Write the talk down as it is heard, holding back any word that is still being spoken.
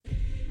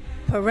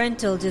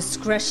Parental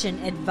discretion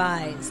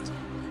advised.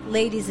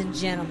 Ladies and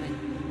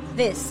gentlemen,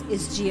 this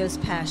is Geo's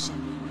Passion,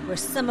 where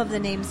some of the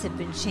names have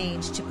been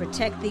changed to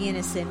protect the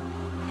innocent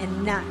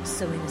and not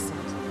so innocent.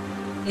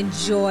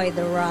 Enjoy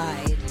the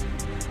ride.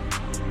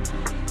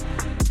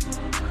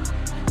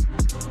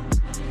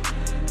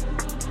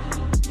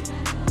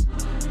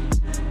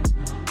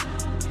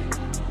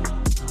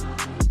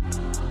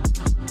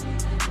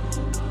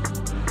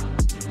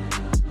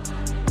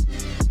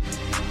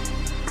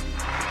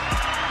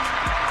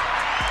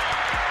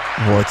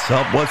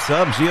 What's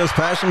up? Geo's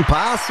Passion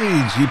Posse,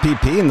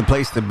 GPP, and the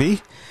place to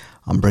be.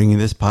 I'm bringing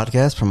this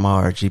podcast from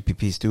our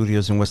GPP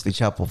studios in Wesley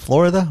Chapel,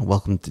 Florida.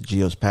 Welcome to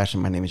Geo's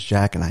Passion. My name is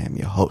Jack, and I am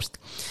your host.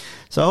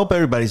 So I hope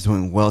everybody's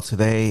doing well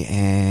today,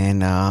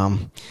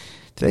 and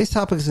today's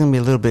topic is going to be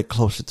a little bit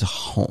closer to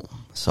home.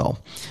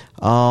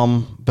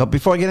 But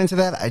before I get into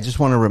that, I just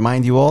want to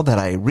remind you all that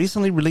I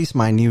recently released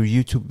my new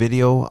YouTube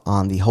video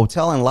on the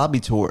hotel and lobby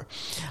tour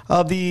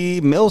of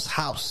the Mills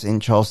House in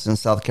Charleston,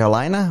 South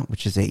Carolina,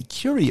 which is a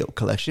curio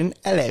collection.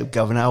 Hello,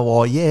 Governor, how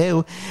are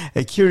you?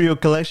 A curio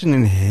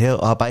collection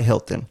by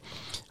Hilton.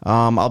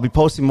 I'll be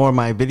posting more of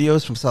my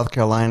videos from South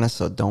Carolina,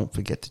 so don't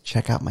forget to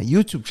check out my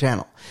YouTube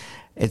channel.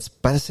 It's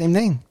by the same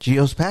name,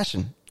 Geo's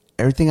Passion.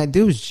 Everything I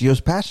do is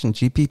Geo's Passion,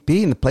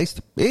 GPP, and the place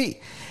to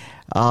be.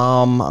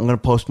 I'm going to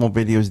post more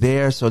videos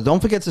there. So don't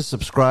forget to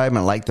subscribe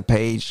and like the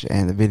page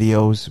and the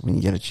videos when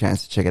you get a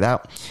chance to check it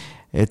out.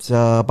 It's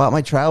about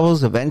my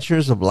travels,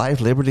 adventures of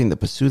life, liberty, and the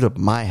pursuit of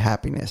my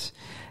happiness.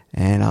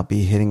 And I'll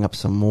be hitting up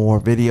some more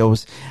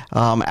videos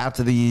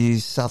after the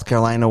South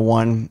Carolina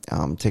one.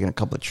 I'm taking a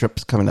couple of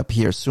trips coming up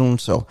here soon.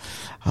 So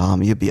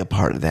you'll be a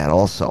part of that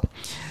also.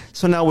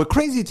 So now with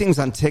crazy things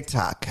on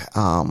TikTok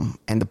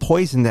and the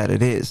poison that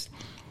it is,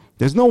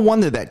 there's no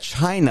wonder that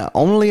China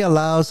only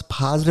allows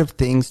positive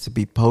things to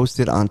be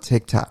posted on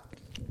TikTok.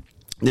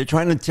 They're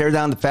trying to tear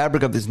down the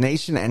fabric of this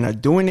nation and are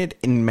doing it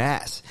in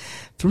mass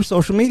through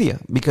social media.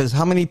 Because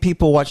how many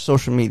people watch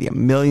social media?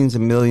 Millions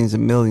and millions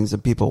and millions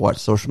of people watch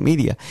social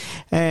media.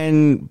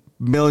 And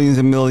millions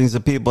and millions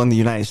of people in the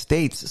United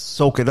States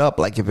soak it up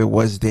like if it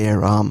was their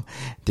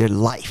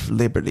life,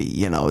 liberty.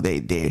 You know,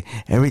 they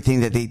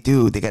everything that they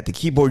do. They got the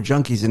keyboard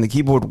junkies and the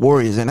keyboard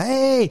warriors. And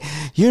hey,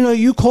 you know,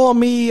 you call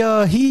me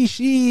he,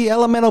 she,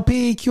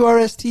 LMNOP,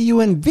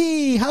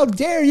 QRSTUNV. How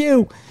dare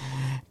you?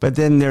 But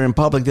then they're in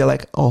public. They're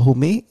like, oh, who,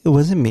 me? It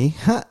wasn't me.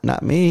 Huh,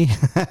 not me.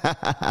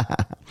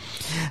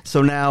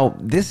 So now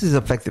this has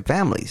affected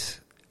families.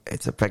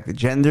 It's affected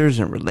genders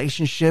and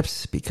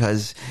relationships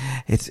because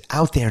it's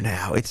out there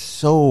now. It's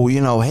so,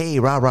 you know, hey,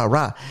 rah, rah,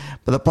 rah.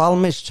 But the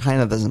problem is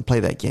China doesn't play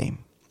that game.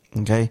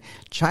 Okay.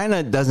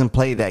 China doesn't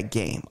play that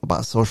game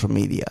about social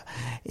media.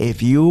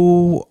 If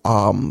you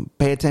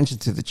pay attention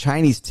to the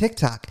Chinese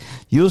TikTok,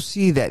 you'll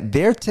see that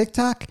their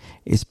TikTok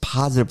is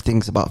positive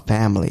things about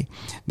family.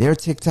 Their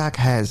TikTok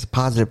has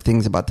positive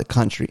things about the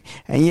country.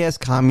 And yes,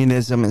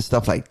 communism and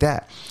stuff like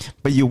that.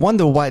 But you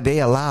wonder why they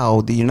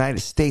allow the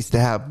United States to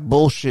have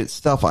bullshit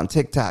stuff on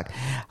TikTok.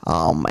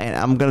 And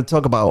I'm going to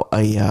talk about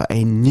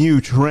a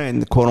new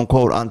trend, quote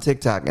unquote, on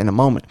TikTok in a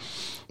moment.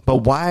 But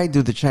why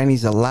do the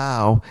Chinese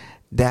allow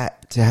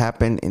that to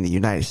happen in the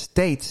United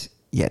States,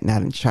 yet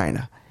not in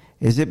China?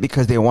 Is it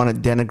because they want to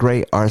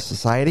denigrate our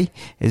society?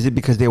 Is it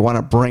because they want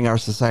to bring our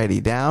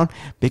society down?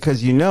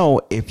 Because, you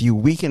know, if you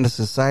weaken the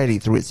society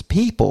through its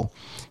people,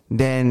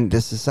 then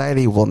the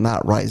society will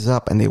not rise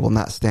up and they will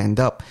not stand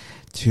up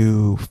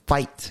to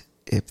fight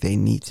if they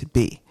need to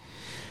be.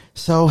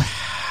 So,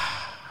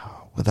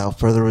 without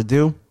further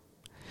ado,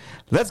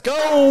 let's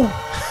go!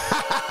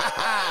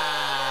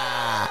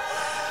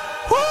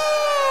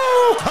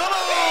 Woo! Come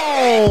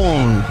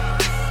on!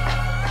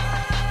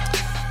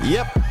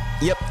 Yep.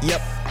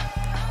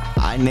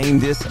 I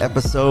named this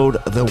episode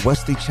the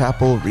Wesley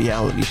Chapel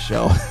Reality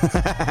Show.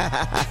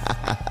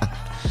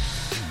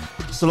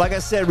 So like I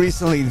said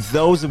recently,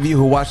 those of you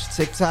who watch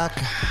TikTok,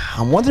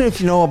 I'm wondering if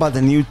you know about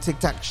the new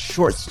TikTok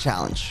Shorts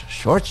Challenge.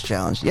 Shorts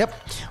Challenge, yep.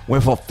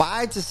 Where for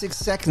 5 to 6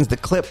 seconds, the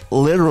clip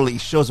literally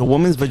shows a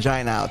woman's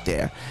vagina out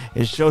there.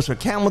 It shows her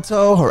camel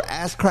toe, her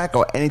ass crack,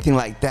 or anything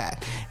like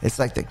that. It's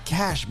like the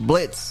cash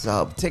blitz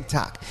of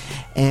TikTok.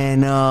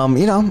 And,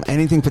 you know,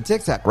 anything for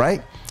TikTok,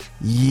 right?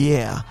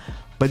 Yeah.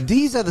 But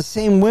these are the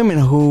same women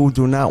who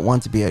do not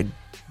want to be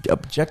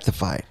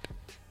objectified.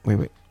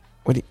 Wait.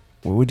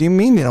 What do you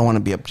mean they don't want to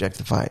be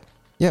objectified?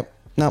 Yep.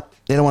 No,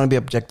 they don't want to be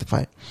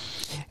objectified.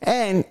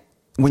 And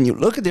when you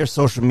look at their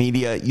social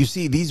media, you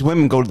see these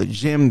women go to the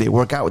gym, they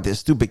work out with their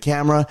stupid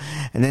camera,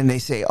 and then they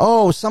say,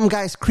 oh, some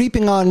guy's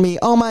creeping on me.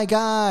 Oh my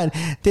God,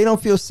 they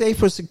don't feel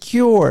safe or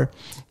secure.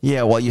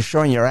 Yeah, well, you're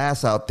showing your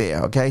ass out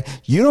there, okay?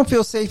 You don't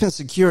feel safe and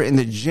secure in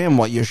the gym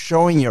while you're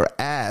showing your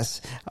ass,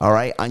 all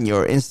right, on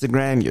your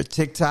Instagram, your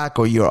TikTok,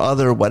 or your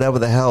other whatever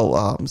the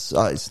hell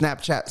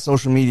Snapchat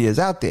social media is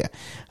out there,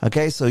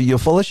 okay? So you're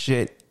full of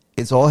shit.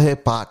 It's all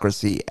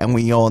hypocrisy, and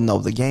we all know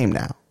the game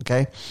now,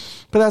 okay?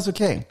 But that's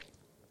okay.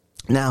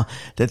 Now,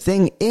 the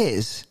thing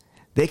is,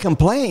 they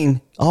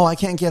complain, oh, I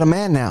can't get a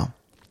man now.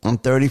 I'm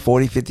 30,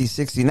 40, 50,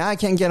 60. Now I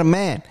can't get a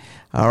man.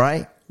 All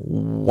right.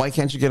 Why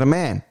can't you get a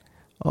man?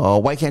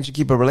 Why can't you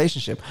keep a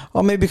relationship?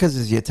 Oh, maybe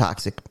because you're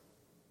toxic.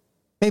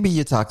 Maybe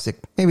you're toxic.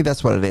 Maybe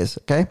that's what it is.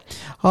 Okay.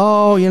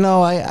 Oh,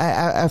 I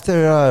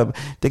after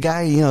the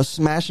guy,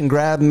 smashed and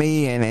grabbed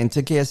me and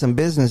took care of some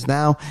business,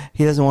 now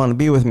he doesn't want to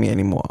be with me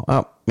anymore.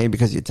 Oh, maybe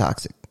because you're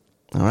toxic.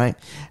 All right.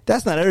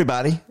 That's not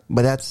everybody,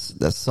 but that's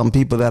some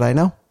people that I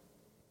know.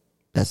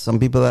 That's some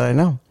people that I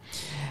know.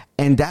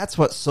 And that's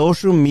what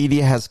social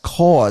media has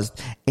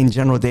caused in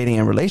general dating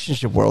and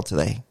relationship world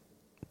today.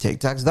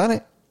 TikTok's done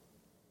it.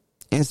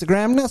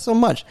 Instagram, not so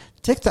much.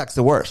 TikTok's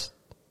the worst.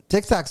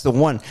 TikTok's the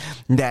one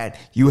that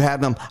you have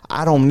them.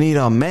 I don't need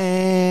a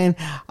man.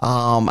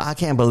 I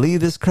can't believe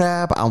this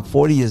crap. I'm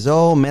 40 years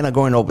old. Men are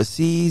going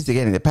overseas. They're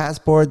getting their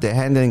passport. They're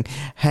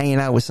hanging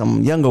out with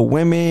some younger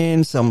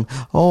women.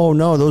 Oh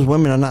no, those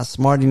women are not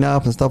smart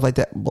enough and stuff like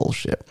that.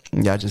 Bullshit.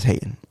 Y'all just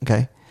hating.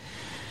 Okay.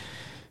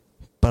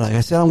 But like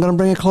I said, I'm going to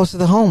bring it closer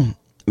to home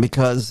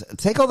because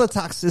take all the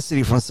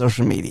toxicity from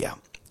social media,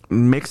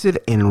 mix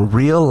it in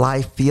real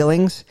life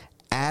feelings,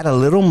 add a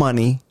little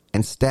money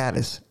and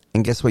status.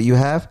 And guess what you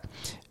have?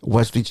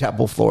 Wesley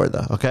Chapel,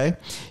 Florida. Okay.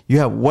 You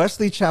have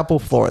Wesley Chapel,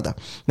 Florida.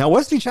 Now,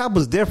 Wesley Chapel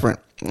is different.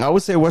 I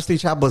would say Wesley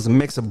Chapel is a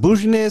mix of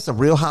bouginess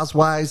of Real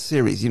Housewives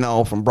series,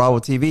 from Bravo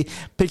TV.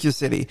 Pick your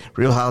city.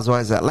 Real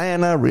Housewives of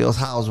Atlanta, Real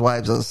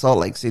Housewives of Salt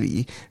Lake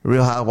City,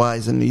 Real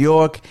Housewives in New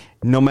York,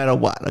 no matter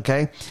what.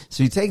 Okay.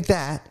 So you take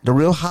that, the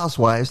Real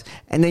Housewives,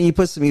 and then you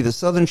put some either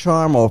Southern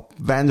Charm or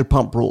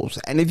Vanderpump Rules.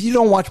 And if you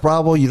don't watch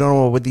Bravo, you don't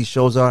know what these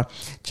shows are,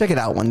 check it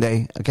out one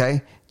day.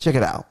 Okay. Check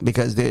it out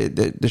because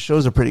the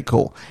shows are pretty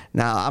cool.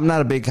 Now, I'm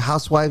not a big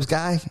Housewives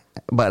guy,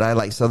 but I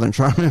like Southern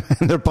Charm and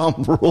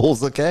Vanderpump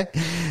Rules, okay?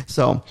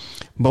 So,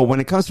 but when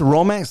it comes to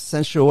romance,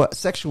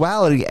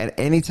 sexuality, and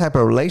any type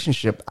of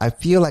relationship, I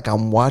feel like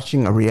I'm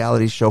watching a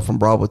reality show from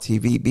Bravo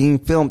TV being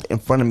filmed in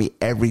front of me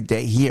every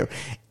day here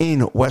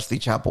in Wesley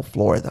Chapel,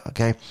 Florida,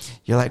 okay?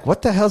 You're like,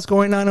 what the hell's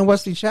going on in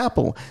Wesley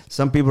Chapel?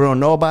 Some people don't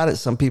know about it.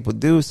 Some people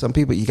do. Some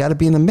people, you got to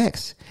be in the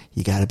mix.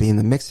 You got to be in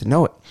the mix to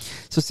know it.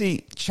 So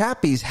see,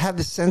 Chappies have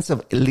this sense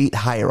of elite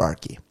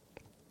hierarchy.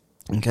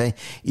 Okay.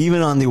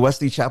 Even on the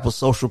Wesley Chapel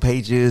social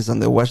pages, on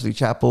the Wesley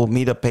Chapel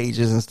meetup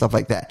pages and stuff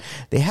like that,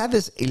 they have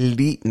this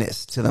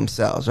eliteness to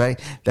themselves, right?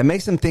 That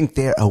makes them think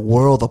they're a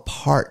world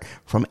apart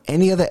from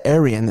any other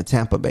area in the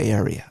Tampa Bay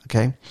area.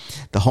 Okay.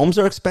 The homes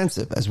are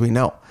expensive, as we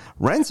know.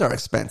 Rents are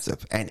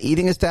expensive and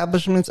eating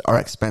establishments are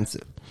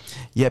expensive.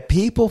 Yet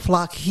people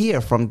flock here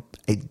for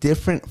a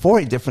different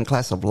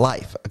class of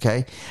life.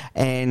 Okay.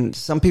 And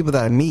some people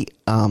that I meet,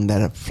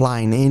 that are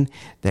flying in,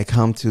 that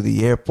come to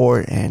the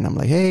airport and I'm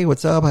like, hey,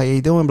 what's up? How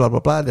you doing? Blah, blah,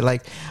 blah. They're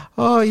like,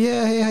 oh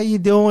yeah. Hey, how you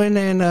doing?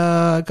 And,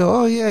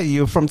 go, oh yeah,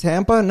 you from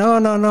Tampa?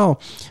 No.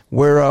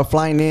 We're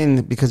flying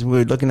in because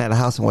we're looking at a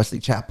house in Wesley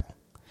Chapel.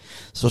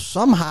 So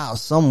somehow,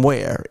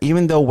 somewhere,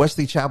 even though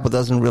Wesley Chapel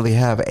doesn't really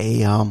have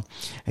a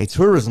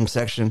tourism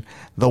section,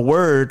 the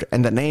word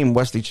and the name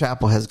Wesley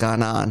Chapel has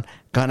gone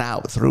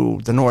out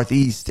through the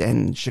Northeast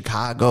and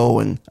Chicago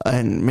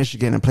and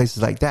Michigan and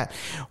places like that,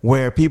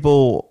 where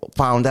people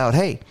found out,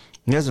 hey,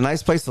 there's a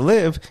nice place to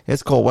live.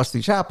 It's called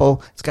Wesley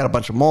Chapel. It's got a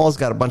bunch of malls,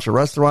 got a bunch of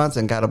restaurants,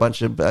 and got a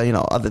bunch of,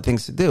 other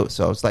things to do.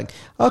 So it's like,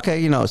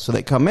 okay, so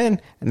they come in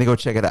and they go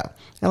check it out.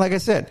 And like I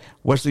said,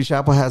 Wesley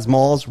Chapel has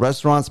malls,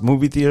 restaurants,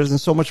 movie theaters, and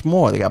so much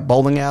more. They got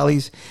bowling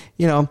alleys,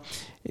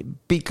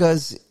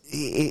 because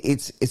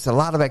it's a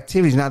lot of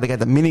activities. Now they got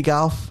the mini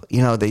golf,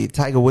 the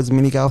Tiger Woods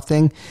mini golf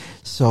thing.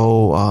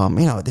 So,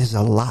 there's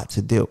a lot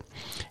to do.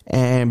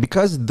 And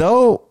because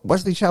though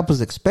Wesley Chapel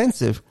is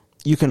expensive,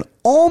 you can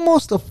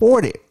almost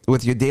afford it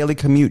with your daily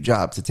commute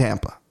job to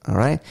Tampa. All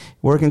right.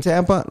 Work in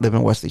Tampa, live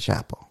in Wesley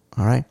Chapel.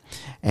 All right.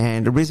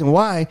 And the reason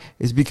why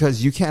is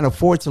because you can't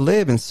afford to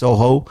live in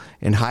Soho,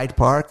 in Hyde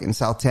Park, in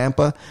South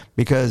Tampa,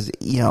 because,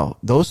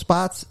 those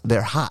spots,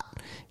 they're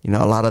hot. A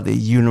lot of the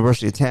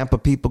University of Tampa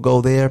people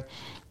go there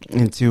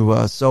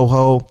into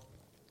Soho.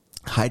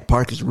 Hyde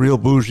Park is real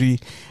bougie.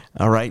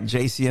 All right.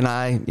 JC and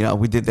I,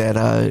 we did that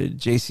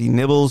JC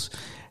Nibbles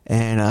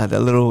and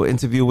that little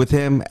interview with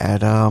him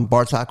at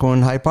Bar Taco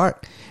in Hyde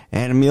Park.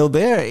 And a meal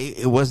there,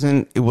 it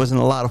wasn't a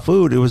lot of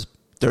food. It was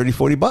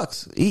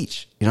 $30-$40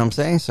 each. You know what I'm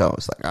saying? So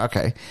it's like,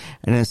 okay.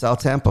 And then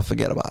South Tampa,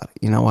 forget about it.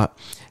 You know what?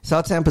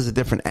 South Tampa is a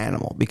different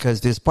animal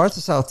because there's parts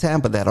of South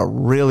Tampa that are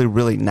really,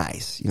 really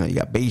nice. You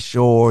got Bay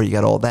Shore, you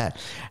got all that.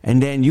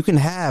 And then you can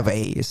have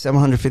a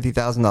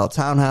 $750,000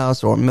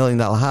 townhouse or $1 million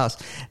house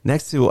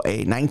next to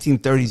a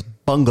 1930s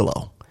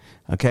bungalow.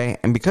 Okay.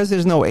 And because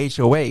there's no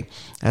HOA,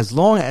 as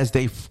long as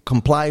they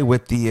comply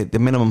with the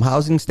minimum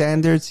housing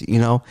standards,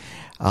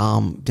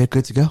 they're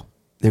good to go.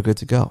 They're good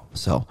to go.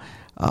 So,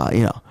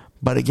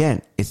 but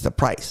again, it's the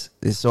price.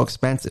 It's so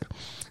expensive.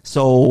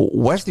 So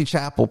Wesley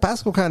Chapel,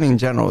 Pasco County in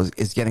general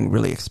is getting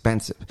really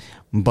expensive,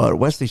 but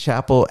Wesley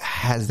Chapel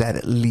has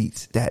that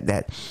elite,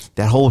 that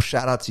whole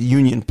shout out to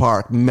Union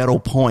Park, Meadow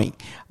Point,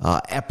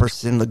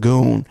 Epperson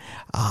Lagoon.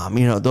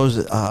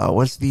 Those,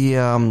 what's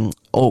the,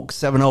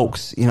 Seven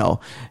Oaks,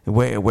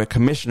 where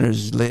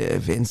commissioners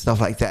live and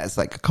stuff like that. It's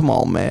like, come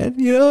on, man.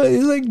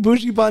 It's like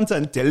Bushy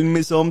Bantan, tell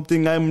me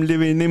something, I'm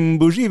living in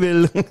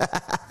Bushyville.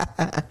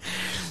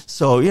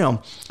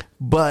 So,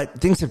 but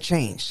things have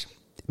changed.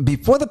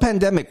 Before the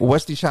pandemic,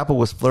 Wesley Chapel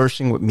was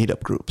flourishing with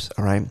meetup groups,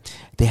 all right?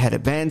 They had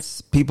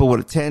events. People would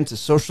attend to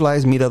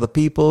socialize, meet other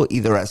people,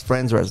 either as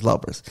friends or as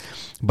lovers.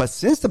 But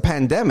since the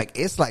pandemic,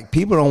 it's like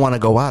people don't want to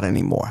go out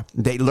anymore.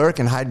 They lurk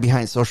and hide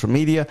behind social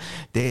media.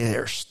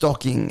 They're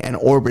stalking and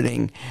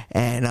orbiting.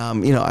 And, I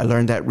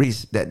learned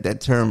that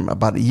term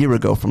about a year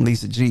ago from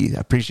Lisa G. I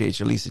appreciate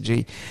you, Lisa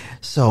G.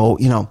 So,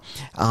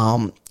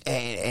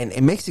 and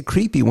it makes it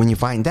creepy when you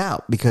find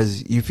out,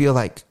 because you feel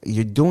like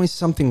you're doing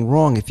something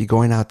wrong if you're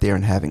going out there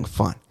and having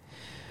fun.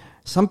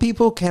 Some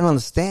people can't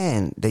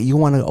understand that you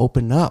want to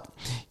open up.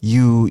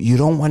 You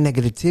don't want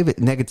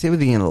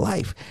negativity in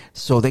life.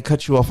 So they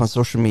cut you off on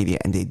social media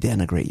and they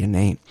denigrate your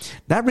name,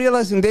 not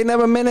realizing they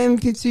never meant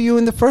anything to you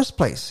in the first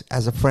place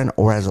as a friend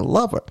or as a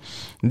lover.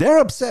 They're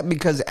upset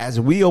because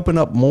as we open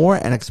up more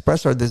and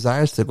express our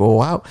desires to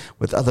go out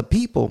with other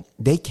people,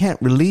 they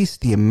can't release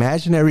the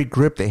imaginary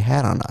grip they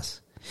had on us.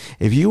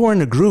 If you were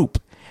in a group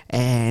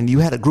and you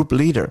had a group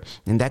leader,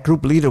 and that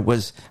group leader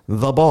was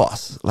the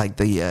boss, like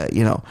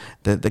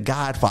the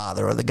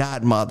godfather or the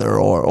godmother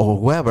or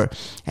whoever,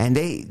 and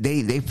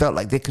they felt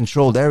like they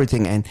controlled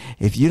everything, and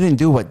if you didn't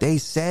do what they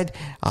said,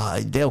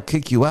 they'll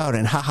kick you out,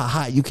 and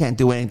you can't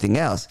do anything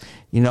else.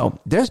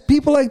 There's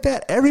people like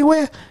that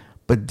everywhere.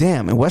 But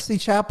damn, in Wesley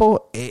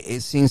Chapel,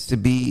 it seems to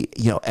be,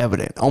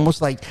 evident, almost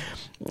like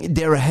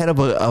they're ahead of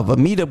a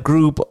meetup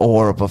group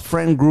or of a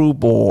friend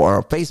group or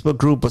a Facebook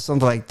group or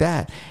something like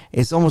that.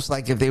 It's almost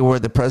like if they were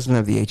the president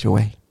of the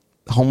HOA,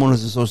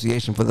 Homeowners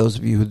Association, for those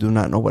of you who do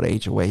not know what a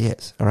HOA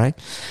is. All right.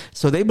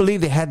 So they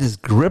believe they had this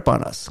grip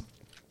on us,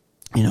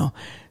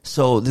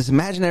 So this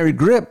imaginary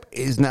grip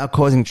is now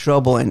causing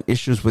trouble and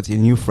issues with your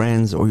new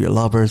friends or your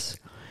lovers.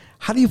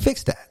 How do you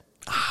fix that?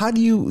 How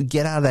do you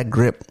get out of that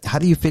grip? How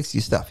do you fix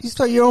your stuff? You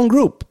start your own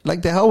group,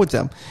 like the hell with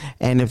them.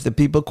 And if the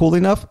people are cool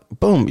enough,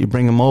 boom, you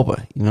bring them over.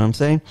 You know what I'm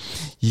saying?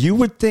 You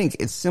would think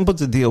it's simple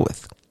to deal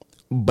with,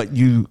 but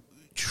you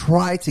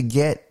try to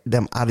get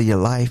them out of your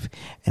life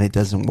and it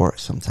doesn't work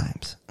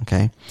sometimes.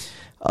 Okay.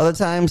 Other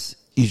times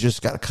you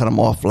just got to cut them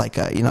off like,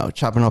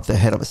 chopping off the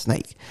head of a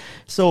snake.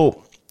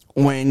 So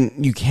when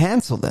you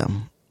cancel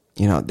them,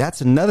 that's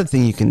another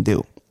thing you can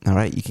do. All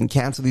right. You can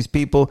cancel these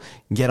people,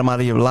 get them out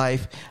of your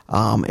life.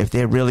 If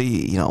they're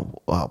really,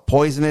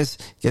 poisonous,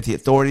 get the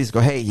authorities,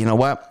 go, hey, you know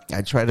what?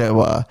 I try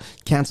to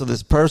cancel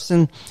this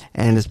person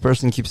and this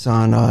person keeps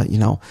on,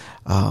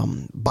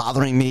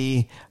 bothering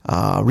me,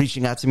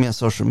 reaching out to me on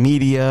social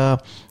media,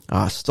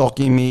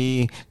 stalking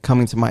me,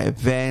 coming to my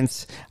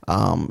events,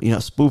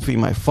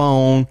 spoofing my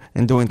phone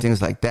and doing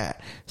things like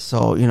that.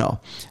 So,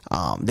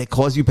 they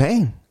cause you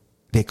pain.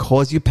 They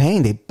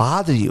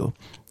bother you,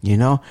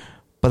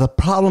 But the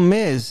problem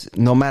is,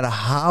 no matter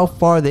how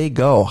far they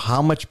go,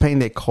 how much pain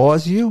they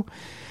cause you,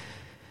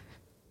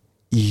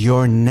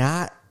 you're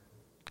not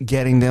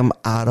getting them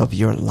out of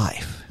your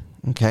life.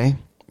 Okay?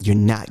 You're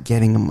not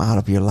getting them out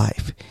of your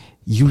life.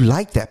 You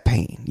like that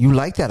pain. You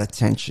like that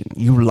attention.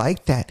 You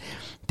like that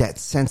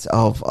sense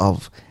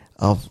of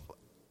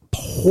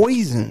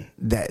poison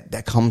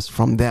that comes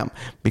from them,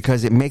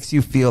 because it makes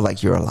you feel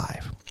like you're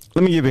alive.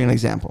 Let me give you an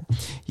example.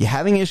 You're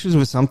having issues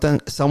with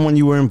someone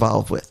you were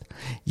involved with,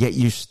 yet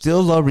you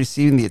still love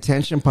receiving the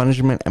attention,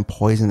 punishment, and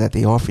poison that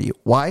they offer you.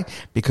 Why?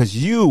 Because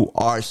you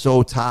are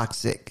so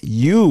toxic.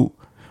 You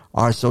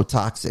are so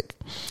toxic.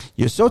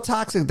 You're so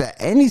toxic that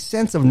any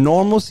sense of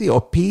normalcy or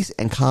peace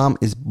and calm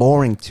is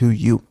boring to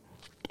you.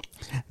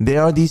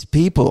 There are these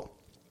people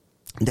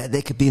that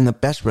they could be in the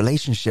best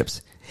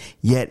relationships,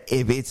 yet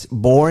if it's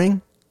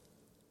boring,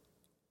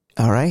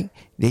 all right,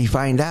 they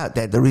find out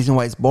that the reason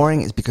why it's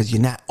boring is because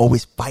you're not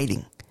always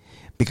fighting,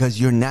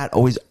 because you're not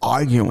always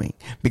arguing,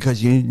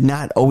 because you're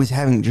not always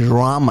having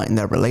drama in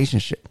that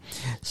relationship.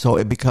 So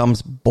it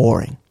becomes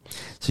boring.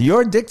 So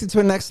you're addicted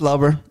to an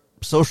ex-lover,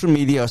 social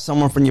media, or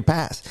someone from your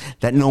past,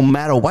 that no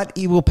matter what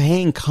evil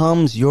pain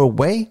comes your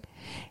way,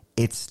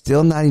 it's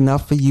still not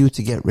enough for you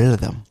to get rid of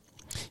them.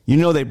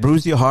 They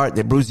bruise your heart,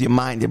 they bruise your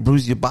mind, they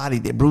bruise your body,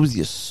 they bruise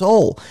your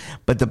soul.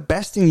 But the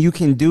best thing you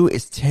can do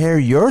is tear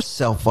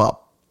yourself up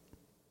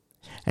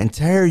and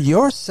tear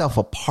yourself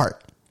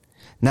apart,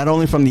 not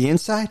only from the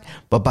inside,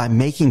 but by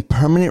making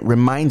permanent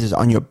reminders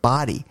on your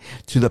body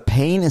to the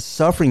pain and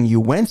suffering you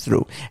went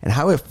through and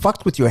how it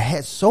fucked with your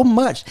head so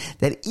much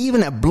that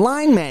even a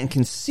blind man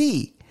can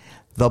see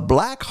the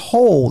black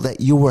hole that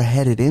you were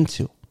headed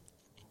into.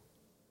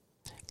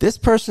 This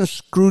person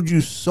screwed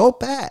you so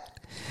bad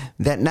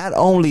that not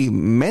only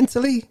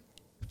mentally,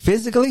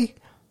 physically,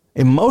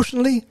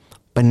 emotionally,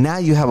 but now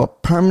you have a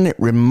permanent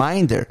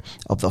reminder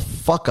of the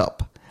fuck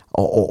up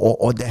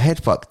or the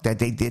head fuck that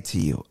they did to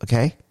you,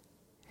 okay?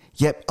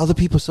 Yet other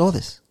people saw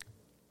this.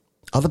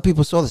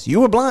 You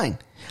were blind.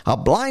 A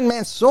blind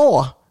man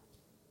saw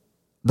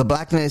the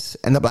blackness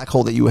and the black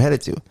hole that you were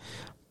headed to,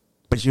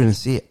 but you didn't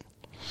see it.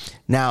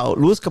 Now,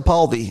 Louis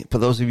Capaldi, for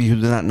those of you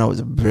who do not know, is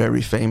a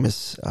very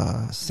famous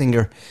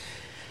singer.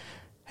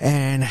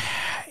 And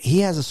he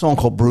has a song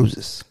called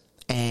Bruises.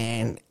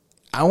 And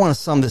I want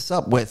to sum this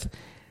up with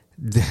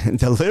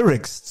the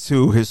lyrics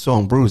to his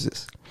song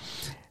Bruises.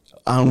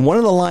 On one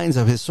of the lines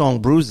of his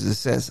song Bruises, it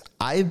says,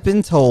 I've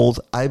been told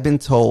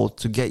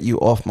to get you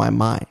off my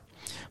mind.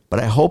 But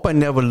I hope I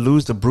never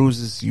lose the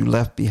bruises you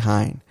left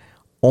behind.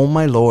 Oh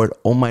my Lord,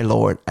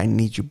 I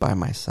need you by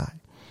my side.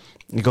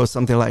 It goes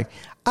something like,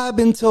 I've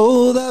been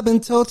told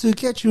to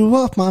get you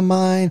off my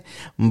mind.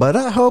 But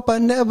I hope I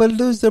never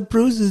lose the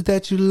bruises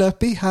that you left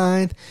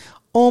behind.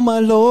 Oh my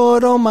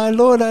Lord,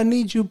 I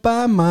need you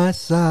by my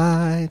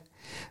side.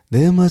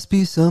 There must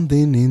be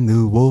something in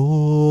the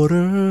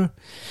water.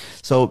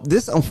 So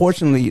this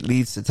unfortunately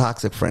leads to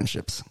toxic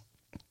friendships.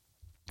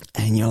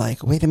 And you're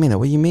like, wait a minute,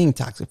 what do you mean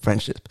toxic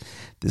friendships?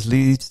 This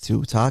leads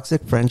to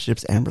toxic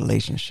friendships and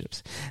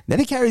relationships. Then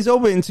it carries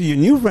over into your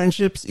new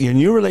friendships, your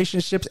new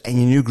relationships, and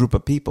your new group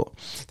of people.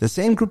 The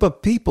same group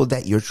of people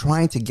that you're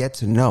trying to get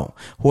to know,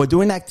 who are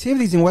doing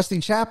activities in Wesley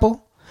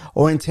Chapel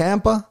or in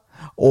Tampa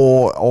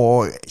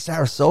or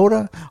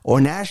Sarasota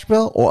or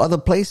Nashville or other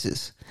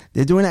places.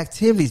 They're doing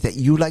activities that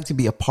you like to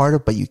be a part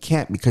of, but you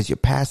can't because your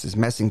past is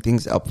messing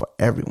things up for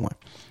everyone.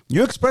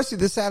 You express your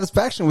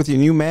dissatisfaction with your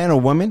new man or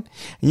woman,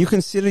 and you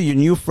consider your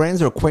new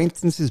friends or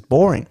acquaintances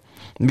boring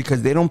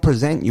because they don't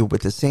present you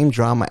with the same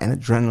drama and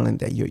adrenaline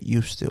that you're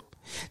used to.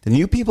 The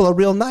new people are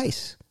real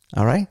nice,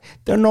 all right?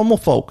 They're normal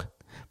folk.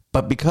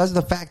 But because of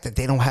the fact that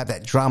they don't have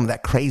that drama,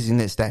 that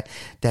craziness, that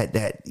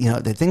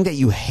the thing that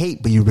you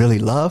hate but you really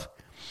love,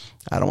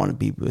 I don't want to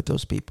be with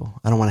those people.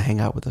 I don't want to hang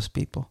out with those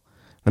people.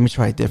 Let me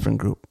try a different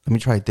group. Let me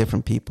try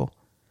different people.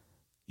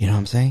 You know what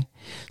I'm saying?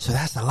 So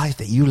that's the life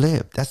that you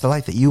live. That's the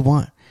life that you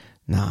want.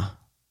 Nah,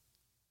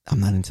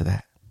 I'm not into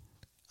that.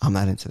 I'm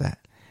not into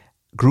that.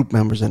 Group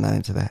members are not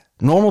into that.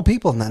 Normal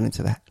people are not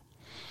into that.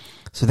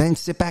 So then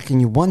sit back and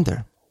you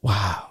wonder,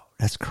 wow,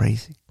 that's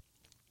crazy.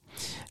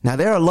 Now,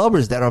 there are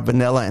lovers that are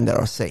vanilla and that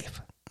are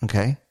safe.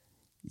 Okay?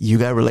 You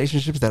got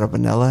relationships that are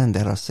vanilla and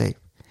that are safe.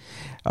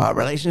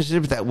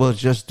 Relationships that will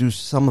just do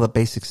some of the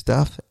basic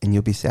stuff and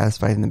you'll be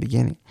satisfied in the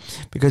beginning.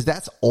 Because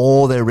that's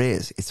all there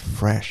is. It's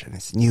fresh and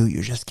it's new.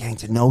 You're just getting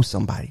to know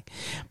somebody.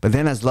 But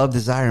then as love,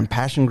 desire, and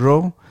passion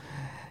grow,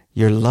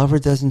 your lover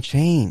doesn't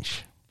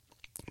change.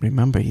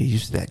 Remember, you're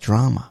used to that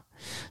drama.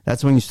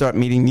 That's when you start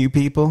meeting new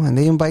people and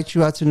they invite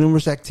you out to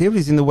numerous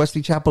activities in the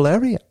Wesley Chapel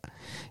area.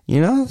 You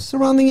know,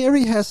 surrounding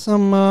area has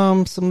some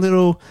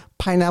little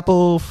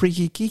pineapple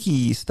freaky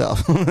kiki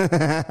stuff.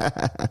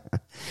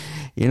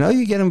 You know,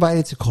 you get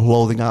invited to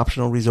clothing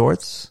optional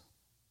resorts,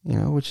 you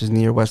know, which is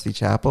near Wesley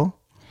Chapel.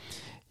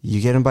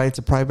 You get invited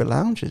to private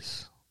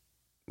lounges.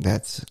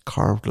 That's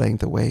carved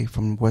length away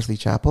from Wesley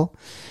Chapel.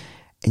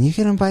 And you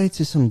get invited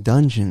to some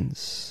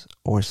dungeons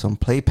or some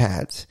play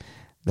pads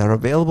that are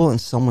available in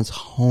someone's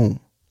home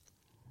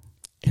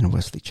in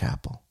Wesley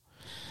Chapel.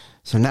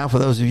 So now for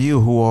those of you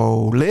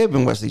who live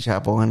in Wesley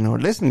Chapel and are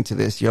listening to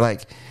this, you're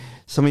like,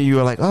 some of you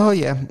are like, oh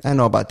yeah, I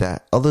know about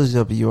that. Others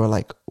of you are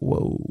like,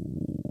 whoa,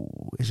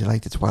 is it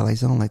like the Twilight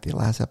Zone, like the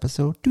last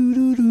episode?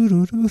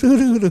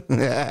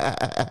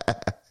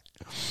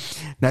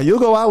 Now you'll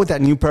go out with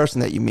that new person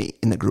that you meet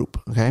in the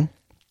group, okay?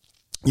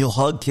 You'll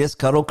hug, kiss,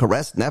 cuddle,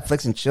 caress,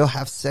 Netflix, and chill,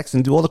 have sex,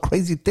 and do all the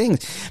crazy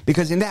things.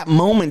 Because in that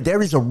moment,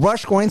 there is a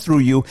rush going through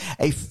you,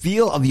 a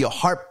feel of your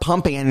heart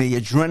pumping and the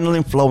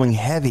adrenaline flowing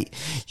heavy.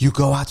 You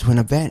go out to an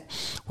event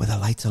where the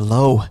lights are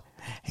low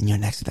and you're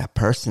next to that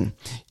person.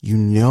 You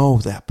know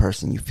that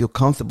person. You feel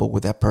comfortable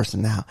with that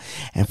person now.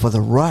 And for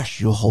the rush,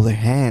 you'll hold their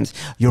hands.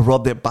 You'll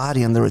rub their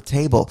body under a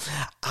table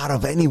out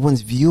of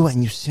anyone's view,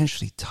 and you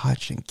essentially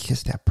touch and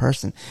kiss that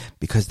person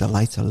because the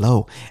lights are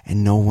low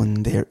and no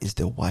one there is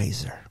the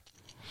wiser.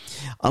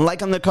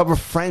 Unlike undercover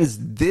friends,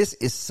 this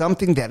is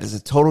something that is a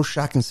total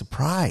shock and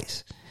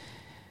surprise.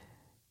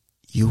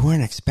 You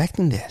weren't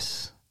expecting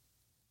this,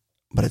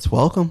 but it's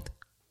welcomed.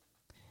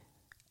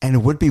 And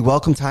it would be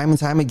welcome time and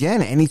time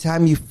again,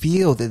 anytime you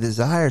feel the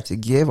desire to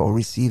give or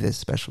receive this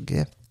special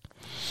gift.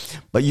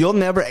 But you'll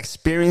never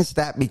experience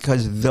that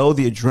because though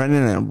the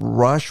adrenaline and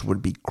rush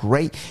would be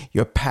great,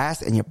 your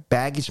past and your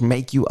baggage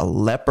make you a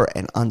leper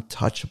and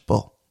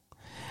untouchable.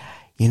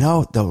 You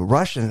know, the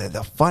rush and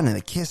the fun and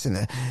the kiss and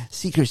the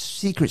secret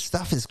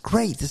stuff is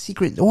great. The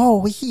secret,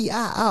 oh,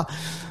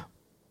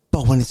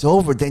 But when it's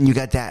over, then you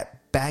got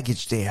that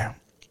baggage there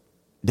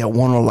that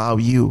won't allow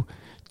you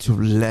to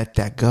let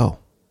that go.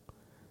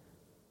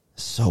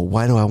 So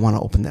why do I want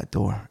to open that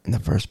door in the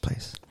first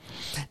place?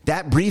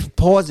 That brief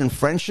pause in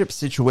friendship,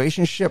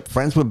 situationship,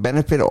 friends with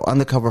benefit, or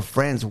undercover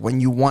friends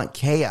when you want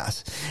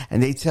chaos.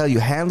 And they tell you,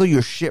 handle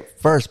your shit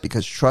first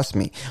because trust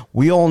me,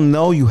 we all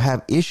know you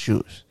have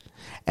issues.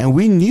 And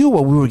we knew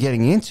what we were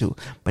getting into,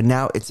 but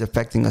now it's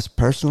affecting us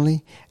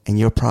personally, and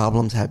your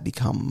problems have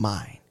become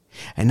mine.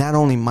 And not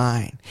only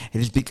mine, it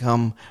has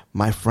become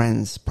my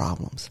friends'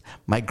 problems,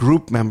 my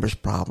group members'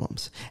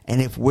 problems.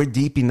 And if we're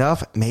deep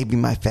enough, maybe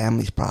my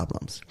family's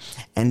problems.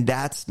 And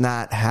that's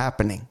not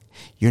happening.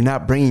 You're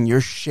not bringing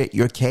your shit,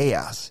 your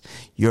chaos,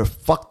 your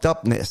fucked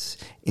upness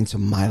into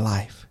my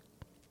life.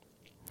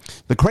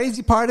 The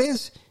crazy part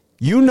is,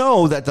 you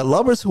know that the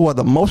lovers who are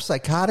the most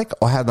psychotic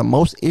or have the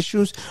most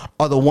issues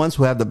are the ones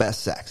who have the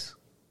best sex.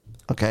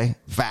 Okay?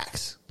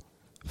 Facts.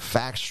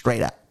 Facts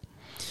straight up.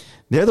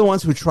 They're the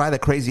ones who try the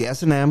crazy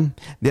S&M.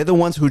 They're the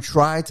ones who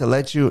try to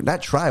let you,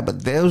 not try,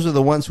 but those are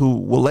the ones who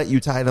will let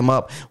you tie them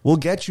up, will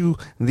get you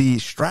the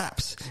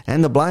straps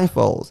and the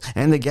blindfolds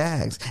and the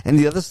gags and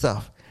the other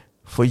stuff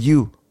for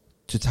you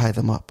to tie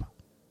them up.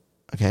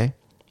 Okay?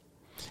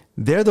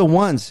 They're the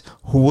ones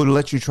who will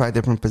let you try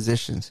different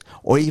positions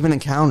or even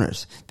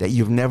encounters that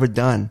you've never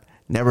done,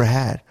 never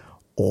had,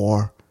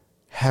 or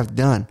have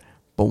done,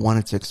 but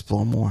wanted to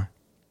explore more.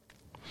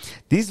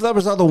 These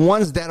lovers are the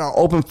ones that are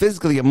open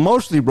physically,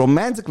 emotionally,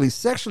 romantically,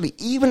 sexually,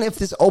 even if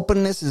this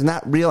openness is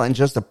not real and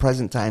just a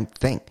present time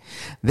thing.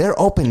 They're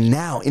open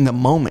now in the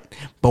moment,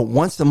 but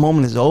once the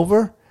moment is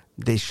over,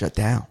 they shut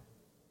down.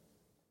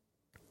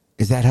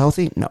 Is that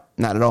healthy? No,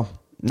 not at all.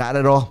 Not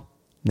at all.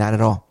 Not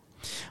at all.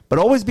 But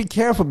always be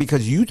careful,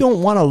 because you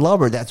don't want a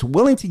lover that's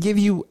willing to give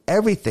you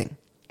everything.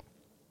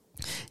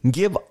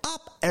 Give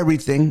up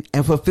everything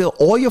and fulfill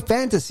all your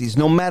fantasies,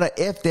 no matter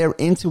if they're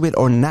into it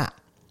or not.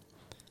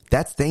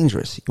 That's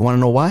dangerous. You want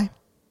to know why?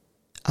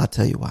 I'll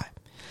tell you why.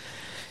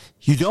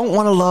 You don't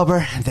want a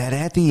lover that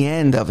at the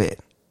end of it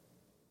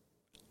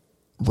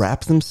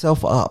wraps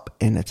themselves up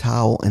in a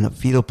towel in a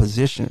fetal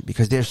position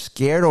because they're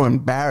scared or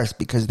embarrassed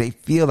because they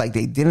feel like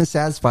they didn't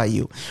satisfy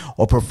you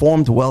or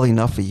performed well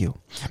enough for you,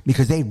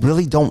 because they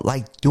really don't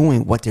like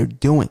doing what they're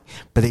doing,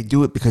 but they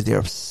do it because they're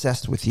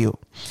obsessed with you.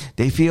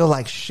 They feel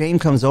like shame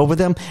comes over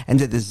them and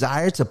the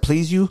desire to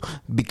please you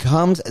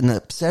becomes an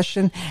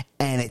obsession,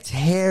 and it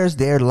tears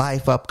their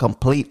life up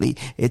completely.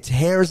 It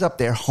tears up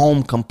their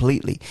home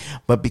completely.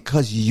 But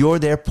because you're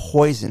their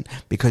poison,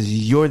 because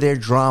you're their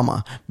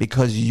drama,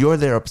 because you're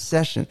their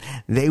obsession,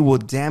 they will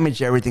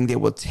damage everything. They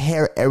will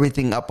tear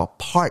everything up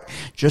apart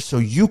just so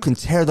you can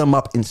tear them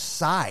up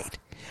inside,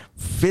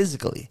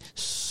 physically,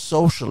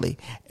 socially,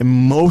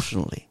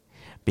 emotionally,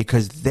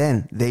 because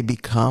then they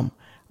become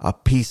a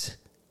piece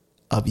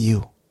of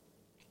you.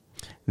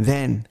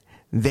 Then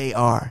they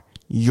are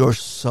your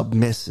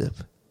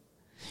submissive.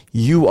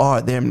 You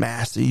are their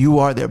master. You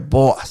are their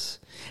boss.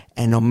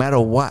 And no matter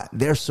what,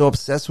 they're so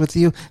obsessed with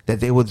you that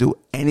they will do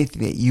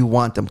anything that you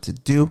want them to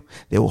do.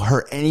 They will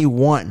hurt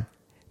anyone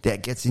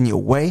that gets in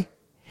your way.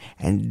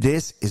 And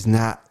this is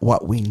not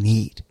what we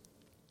need.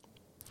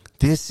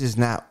 This is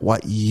not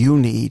what you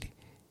need.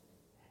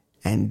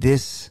 And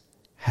this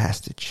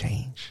has to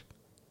change.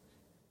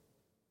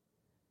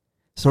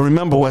 So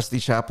remember, Wesley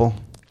Chapel,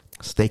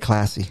 stay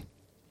classy.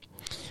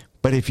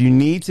 But if you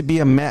need to be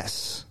a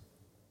mess,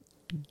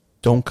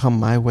 don't come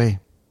my way.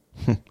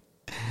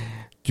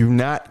 Do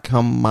not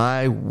come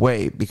my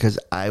way, because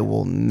I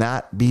will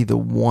not be the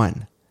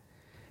one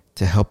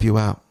to help you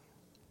out.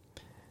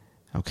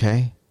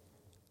 Okay?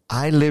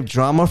 I live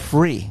drama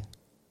free.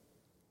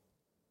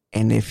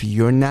 And if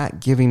you're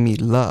not giving me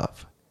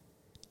love,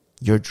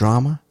 your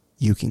drama,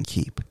 you can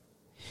keep.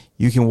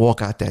 You can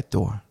walk out that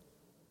door.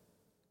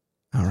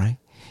 All right?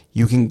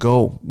 You can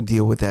go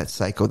deal with that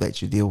psycho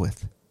that you deal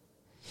with.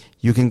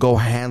 You can go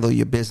handle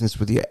your business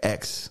with your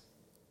ex.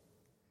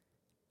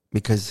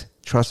 Because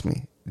trust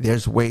me,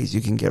 there's ways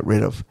you can get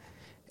rid of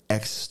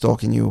ex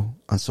stalking you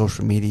on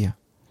social media,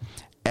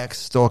 ex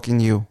stalking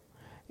you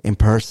in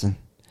person.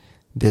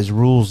 There's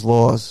rules,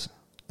 laws,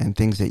 and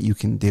things that you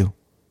can do.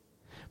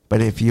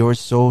 But if you're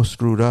so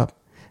screwed up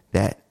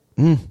that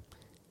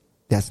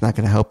that's not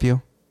going to help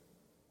you,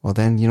 well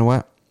then, you know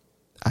what?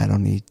 I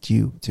don't need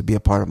you to be a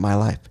part of my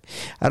life.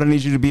 I don't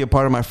need you to be a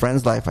part of my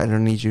friend's life. I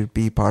don't need you to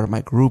be part of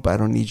my group. I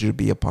don't need you to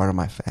be a part of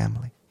my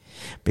family.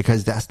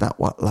 Because that's not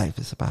what life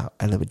is about.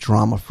 I live a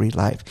drama-free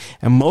life.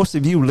 And most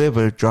of you live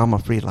a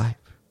drama-free life.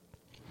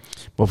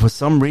 But for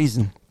some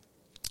reason,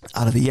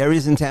 out of the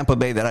areas in Tampa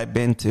Bay that I've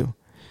been to,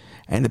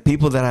 and the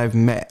people that I've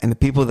met, and the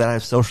people that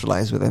I've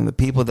socialized with, and the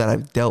people that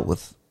I've dealt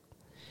with,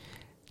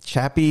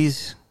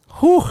 Chappies,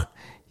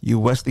 you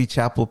Wesley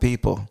Chapel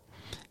people,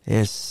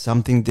 there's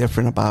something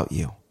different about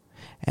you.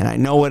 And I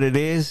know what it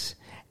is,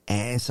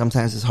 and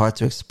sometimes it's hard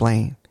to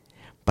explain.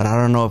 But I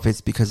don't know if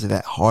it's because of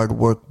that hard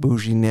work,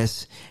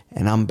 bouginess,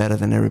 and I'm better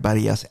than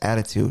everybody else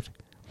attitude.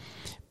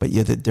 But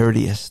you're the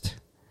dirtiest,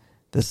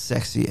 the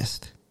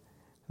sexiest,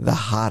 the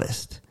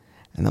hottest,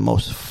 and the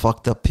most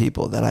fucked up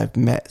people that I've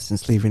met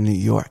since leaving New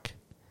York.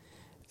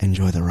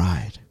 Enjoy the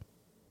ride.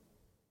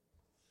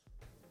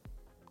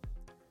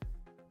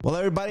 Well,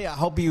 everybody, I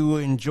hope you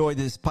enjoyed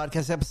this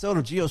podcast episode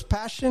of Geo's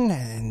Passion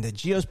and the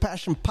Geo's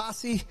Passion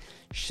Posse.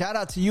 Shout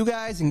out to you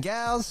guys and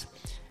gals.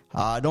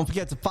 Don't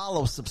forget to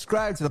follow,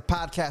 subscribe to the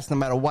podcast no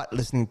matter what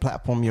listening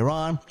platform you're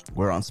on.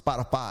 We're on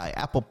Spotify,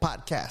 Apple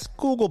Podcasts,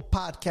 Google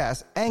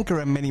Podcasts, Anchor,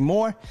 and many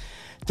more.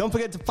 Don't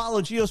forget to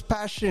follow Geo's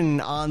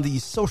Passion on the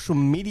social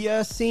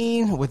media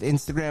scene with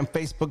Instagram,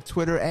 Facebook,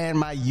 Twitter, and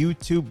my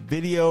YouTube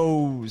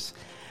videos.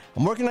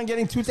 I'm working on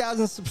getting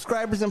 2,000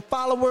 subscribers and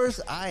followers.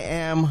 I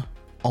am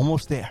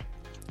almost there.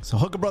 So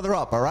hook a brother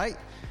up, all right?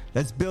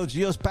 Let's build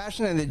Geo's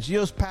Passion and the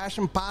Geo's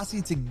Passion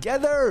Posse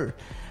together.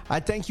 I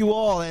thank you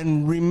all.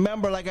 And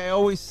remember, like I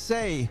always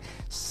say,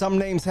 some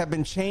names have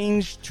been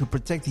changed to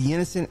protect the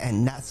innocent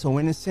and not so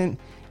innocent.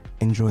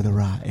 Enjoy the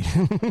ride.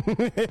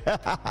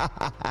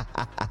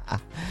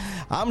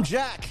 I'm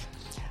Jack.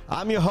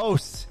 I'm your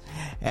host.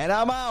 And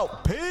I'm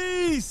out.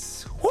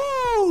 Peace.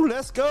 Woo!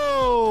 Let's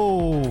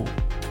go.